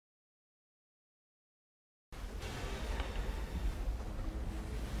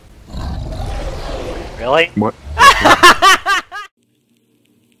Really? What?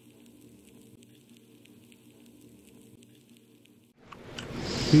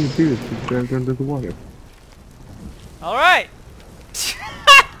 You do this, you grabbed under the water. Alright!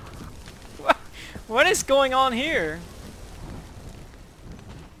 What is going on here?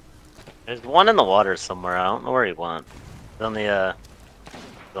 There's one in the water somewhere. I don't know where he went. It's on the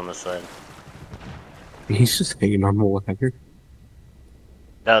on the side. He's just hanging on the water.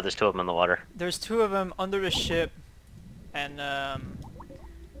 No, there's two of them in the water. There's two of them under the ship, and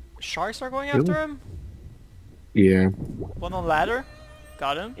sharks are going after him? Yeah. One on ladder?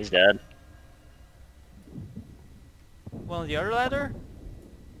 Got him. He's dead. One on the other ladder?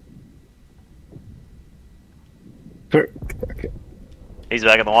 Okay. He's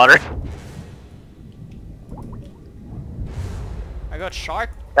back in the water. I got shark.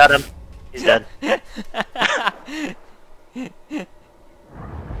 Got him. He's dead.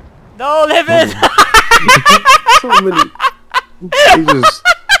 No, live it! So many. They just.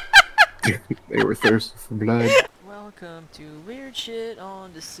 They were thirsty for blood. Welcome to weird shit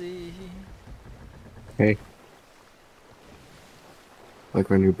on the sea. Hey. Like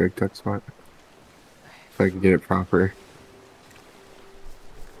my new Brig tuck spot. If I can get it proper.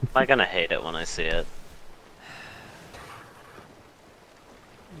 Am I gonna hate it when I see it?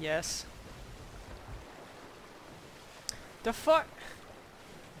 Yes. The fuck?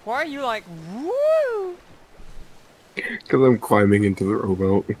 Why are you like, woo? Because I'm climbing into the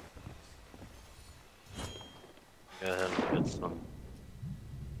rowboat. Go ahead and get some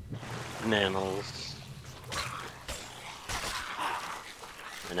nails.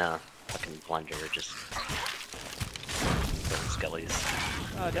 And fucking plunger just skellies.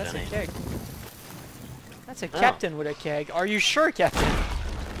 Oh, that's a Any. keg. That's a captain with a keg. Are you sure, Captain?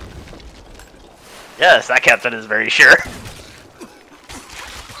 Yes, that captain is very sure.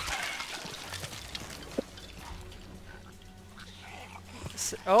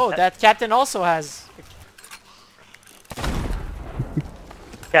 Oh, that captain also has.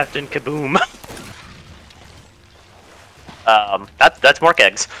 Captain Kaboom. That's more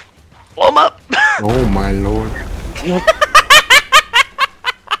kegs. Blow 'em up. Oh my lord.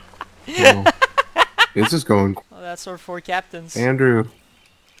 Oh, this is going. Oh, that's our four captains. Andrew,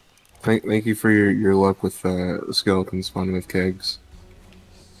 thank you for your luck with skeletons spawning with kegs.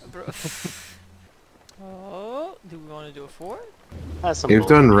 Bro. Oh, do we want to do a fort? That's some You've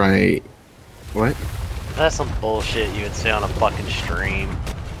done right. What? That's some bullshit you would say on a fucking stream.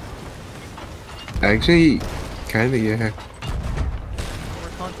 Actually, kinda, yeah. We're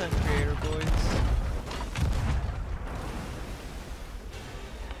content creator boys.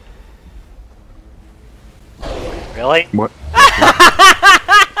 Really? What?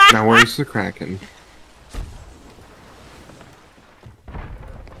 Now where's the Kraken?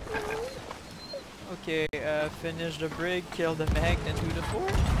 Okay, finish the brig, kill the mag, then do the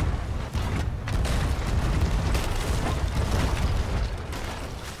fort.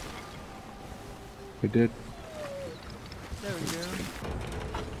 We did. There we go.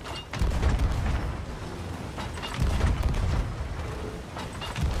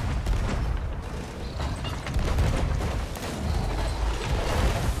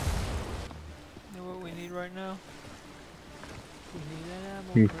 You know what we need right now? We need an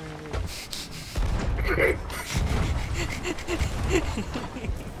ammo crate.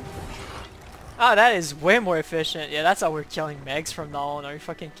 Oh, that is way more efficient. Yeah, that's how we're killing megs from now on. Are you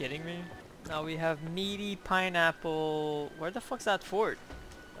fucking kidding me? Now we have meaty pineapple. Where the fuck's that fort?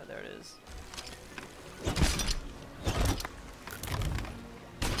 Oh, there it is.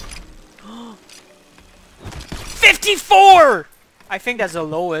 $54! I think that's the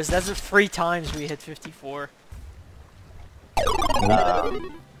lowest. That's the 3 times we hit 54.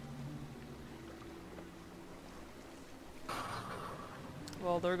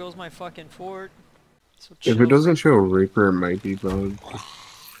 Well, there goes my fucking fort. So If it doesn't show a Reaper, it might be bugged.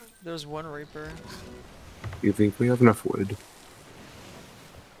 There's one Reaper. You think we have enough wood?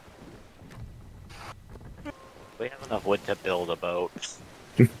 We have enough wood to build a boat.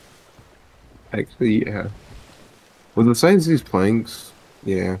 Actually, yeah. Well, the size of these planks,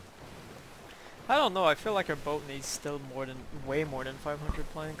 yeah. I don't know, I feel like our boat needs still way more than 500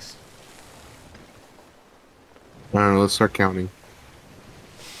 planks. I don't know, let's start counting.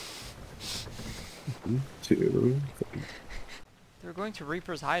 1, 2, 3. They're going to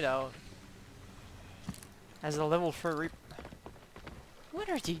Reaper's hideout. As a level 4 Reaper. What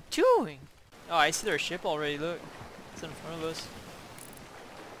are they doing? Oh, I see their ship already, look. It's in front of us.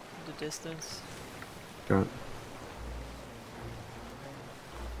 In the distance. Got it.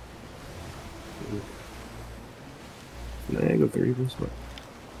 Nah, I go 3 this way.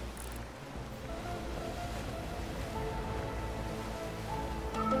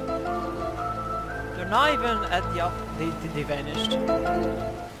 not even at the up. They vanished.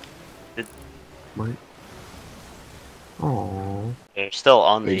 What? Oh, They're still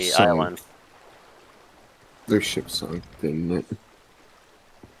on They the sunk. island. their ship sunk, didn't it?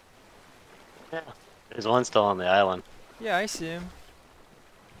 Yeah. There's one still on the island. Yeah, I see him.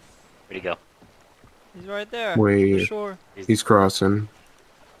 Where'd he go? He's right there. Wait. On the shore. He's crossing.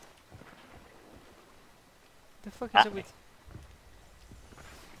 The fuck is it with?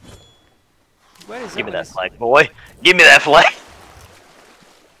 What is Give it me with that this? flag, boy. Give me that flag.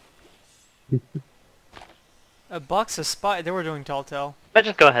 A box of spy. They were doing tall tale. Let's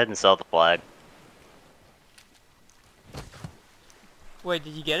just go ahead and sell the flag. Wait,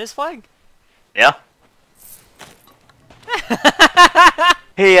 did you get his flag? Yeah.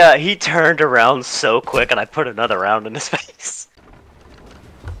 He turned around so quick, and I put another round in his face.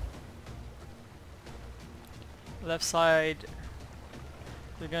 Left side.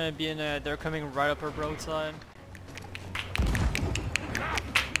 They're gonna be in a. They're coming right up our broadside.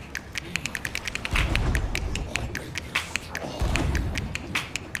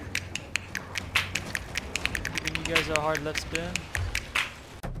 Giving you guys a hard left spin.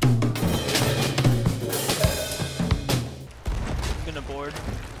 Gonna board.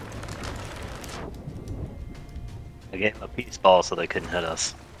 I gave him a peace ball so they couldn't hit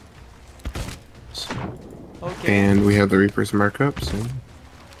us. Okay. And we have the Reapers markup, so...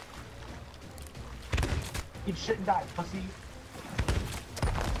 You shouldn't die, pussy.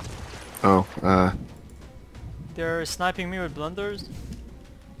 Oh, They're sniping me with blunders.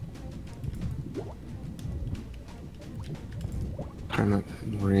 kind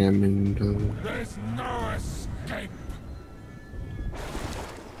of ram into... There's no escape.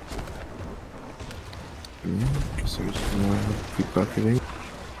 Yeah, guess I'm just gonna keep bucketing.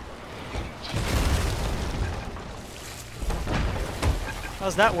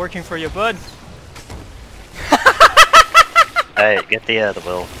 How's that working for you, bud? Hey, get the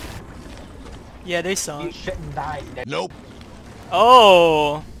wheel. Yeah, they You sunk. shouldn't die. Nope.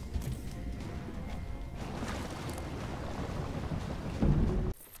 Oh!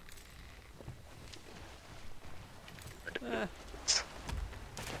 Eh.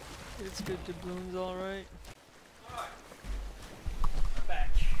 It's good doubloons, alright. Back.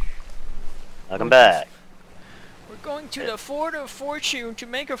 Welcome back. We're going to the Fort of Fortune to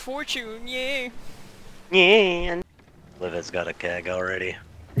make a fortune, yay! Yeah. Livid's got a keg already.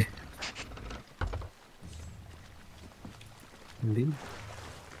 Indeed.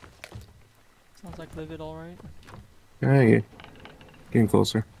 Sounds like Livid, alright. Hey, getting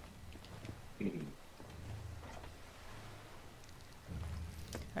closer.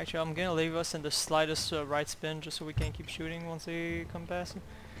 Actually, I'm gonna leave us in the slightest right spin just so we can keep shooting once they come past.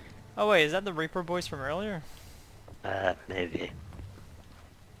 Oh wait, is that the Reaper boys from earlier? Maybe.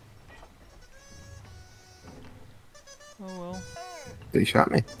 Oh well. They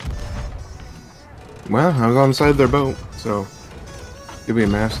shot me. Well, I was on the side of their boat, so... Could be a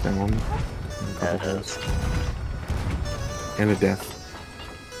mast down. And a couple That holes. is. And a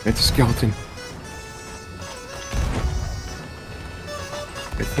death. It's a skeleton.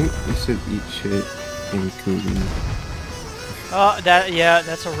 I think we said eat shit in Coon. Yeah,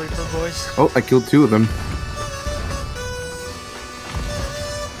 that's a Reaper boys. Oh, I killed 2 of them.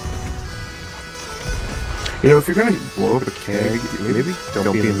 You know, if you're gonna blow up a keg, maybe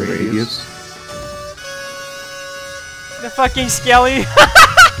don't be in the radius. The fucking Skelly!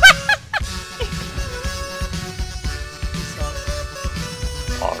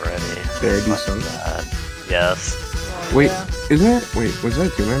 Already. There, do something. Yes. Oh, Wait, yeah. isn't it? Wait, was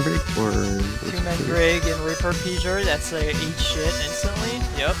that two-man break or? Two-man Brig and Reaper Peter, that's like eat shit instantly.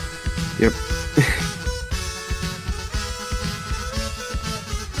 Yep. Yep.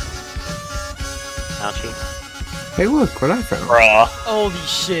 Ouchie. Hey, look what I found. Bruh. Holy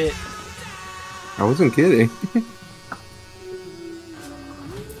shit. I wasn't kidding.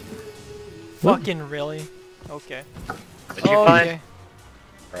 What? Fucking really? Okay. What'd you find? Okay.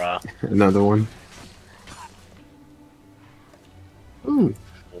 Bruh. Another one. Ooh.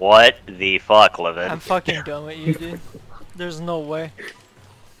 What the fuck, Livid? I'm fucking done with you, dude. There's no way.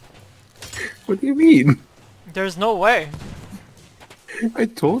 What do you mean? There's no way. I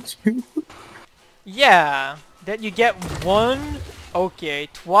told you. Yeah. That you get one? Okay.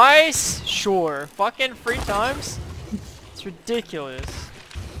 Twice? Sure. Fucking 3 times? It's ridiculous.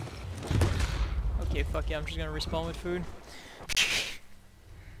 Okay, fuck yeah, I'm just gonna respawn with food.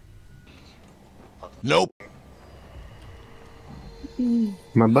 Nope.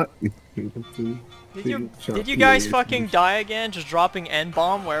 My butt. Did you guys fucking die again? Just dropping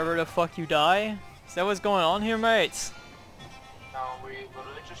N-bomb wherever the fuck you die? Is that what's going on here, mates? No, we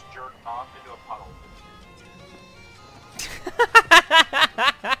literally just jerked off into a puddle.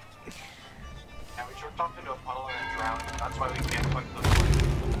 Yeah, we jerked off into a puddle and it drowned. That's why we can't put the plane.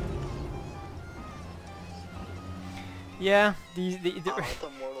 Yeah,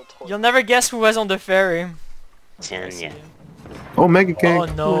 you'll never guess who was on the ferry. Tanya. Oh, Mega King. Oh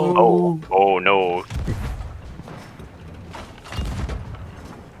no. Oh, oh no.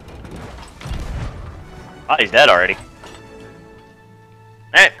 Oh, he's dead already.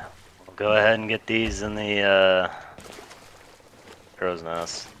 Alright. We'll go ahead and get these in the, crow's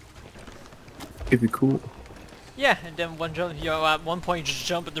nest. It'd be cool. Yeah, and then one jump, you know, at one point you just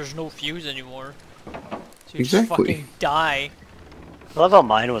jump and there's no fuse anymore. So you just Exactly. fucking die. I love how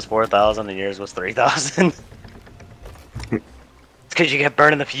mine was 4,000 and yours was 3,000. It's because you kept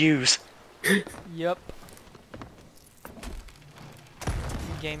burning the fuse. Yep.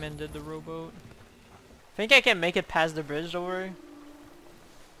 Game ended the rowboat. Think I can make it past the bridge, don't worry.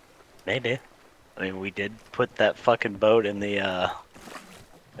 Maybe. I mean, we did put that fucking boat in the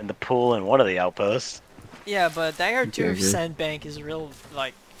pool in one of the outposts. Yeah, but Dagger 2 Okay. sandbank is real,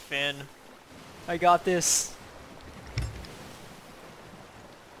 like, thin. I got this.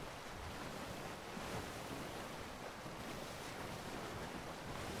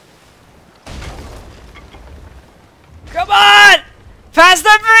 Come on! Past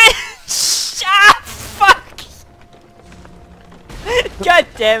the bridge! Ah, fuck! God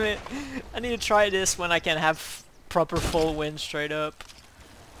damn it! I need to try this when I can have proper full wind straight up.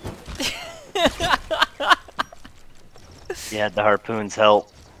 Yeah, the harpoons help.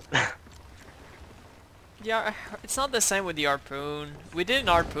 Yeah, it's not the same with the harpoon. We did an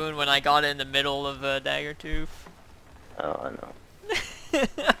harpoon when I got it in the middle of Dagger 2. Oh, I know.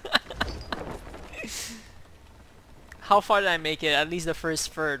 How far did I make it? At least the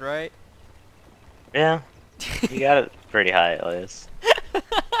first third, right? Yeah. You got it pretty high at least.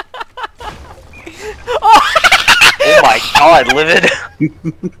 Oh my god, Livid!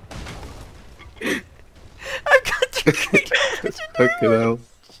 I got the Fuck it out.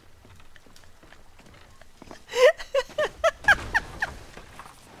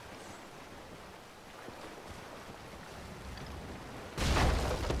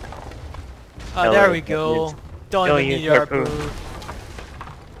 Oh, there we go. Don't Go even use need your harpoon. harpoon.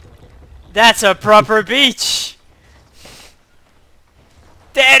 That's a proper beach!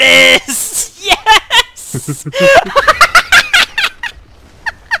 There it is! Yes!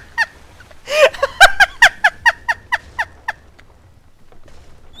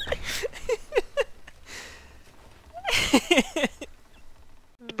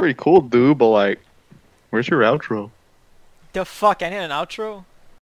 It's pretty cool, dude, but like, where's your outro? The fuck, I need an outro?